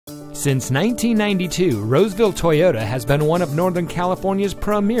Since 1992, Roseville Toyota has been one of Northern California's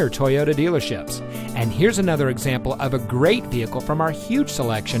premier Toyota dealerships. And here's another example of a great vehicle from our huge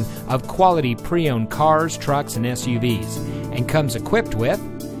selection of quality pre-owned cars, trucks, and SUVs, and comes equipped with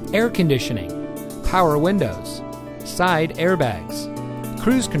air conditioning, power windows, side airbags,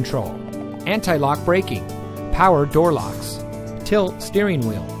 cruise control, anti-lock braking, power door locks, tilt steering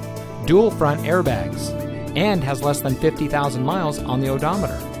wheel, dual front airbags, and has less than 50,000 miles on the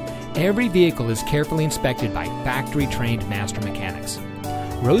odometer. Every vehicle is carefully inspected by factory-trained master mechanics.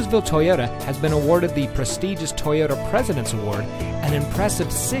 Roseville Toyota has been awarded the prestigious Toyota President's Award an impressive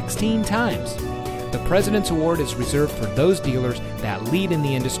 16 times. The President's Award is reserved for those dealers that lead in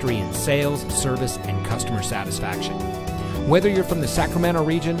the industry in sales, service, and customer satisfaction. Whether you're from the Sacramento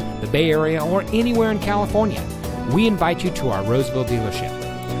region, the Bay Area, or anywhere in California, we invite you to our Roseville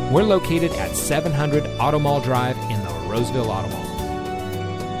dealership. We're located at 700 Automall Drive in the Roseville Automall.